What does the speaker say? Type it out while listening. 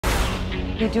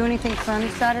You do anything fun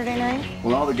Saturday night?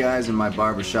 Well, all the guys in my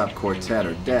barbershop quartet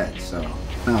are dead, so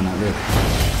no, not really.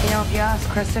 You know, if you ask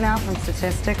Kristen out from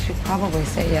statistics, she'd probably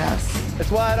say yes.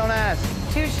 That's why I don't ask.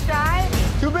 Too shy?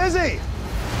 Too busy!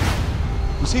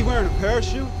 Was he wearing a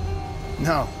parachute?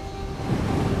 No.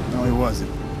 No, he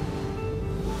wasn't.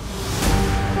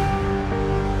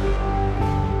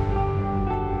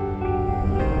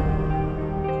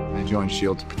 I joined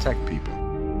S.H.I.E.L.D. to protect people.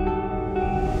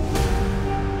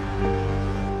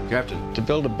 Captain, to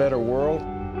build a better world,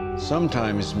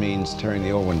 sometimes means tearing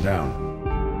the old one down.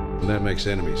 And that makes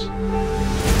enemies.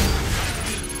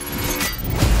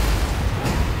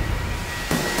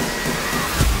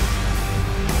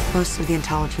 Most of the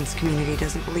intelligence community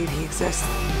doesn't believe he exists.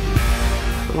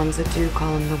 The ones that do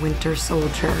call him the Winter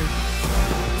Soldier.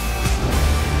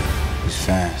 He's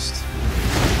fast,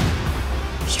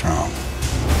 strong,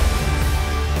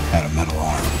 had a metal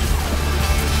arm.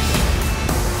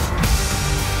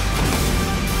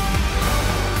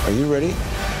 Are you ready?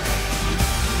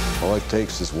 All it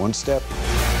takes is one step.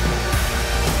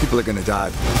 People are gonna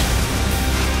die.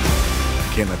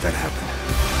 Can't let that happen.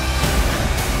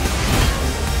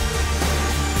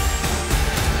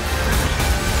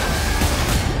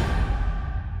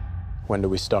 When do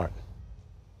we start?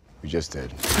 We just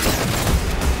did.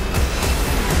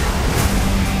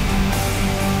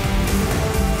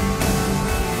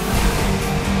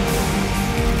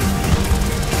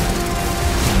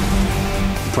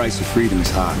 The price of freedom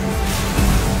is high.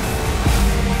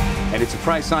 And it's a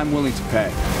price I'm willing to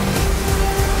pay.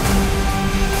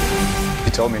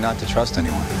 He told me not to trust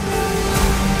anyone.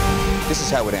 This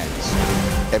is how it ends.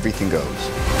 Everything goes.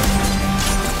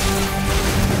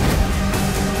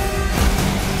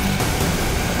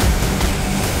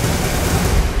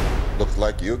 Looks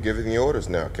like you're giving the orders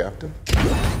now, Captain.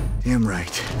 Damn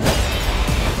right.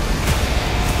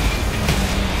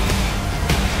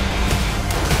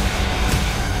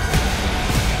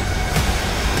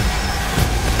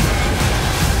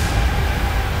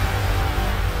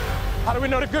 How do we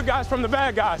know the good guys from the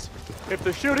bad guys? If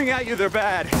they're shooting at you, they're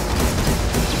bad.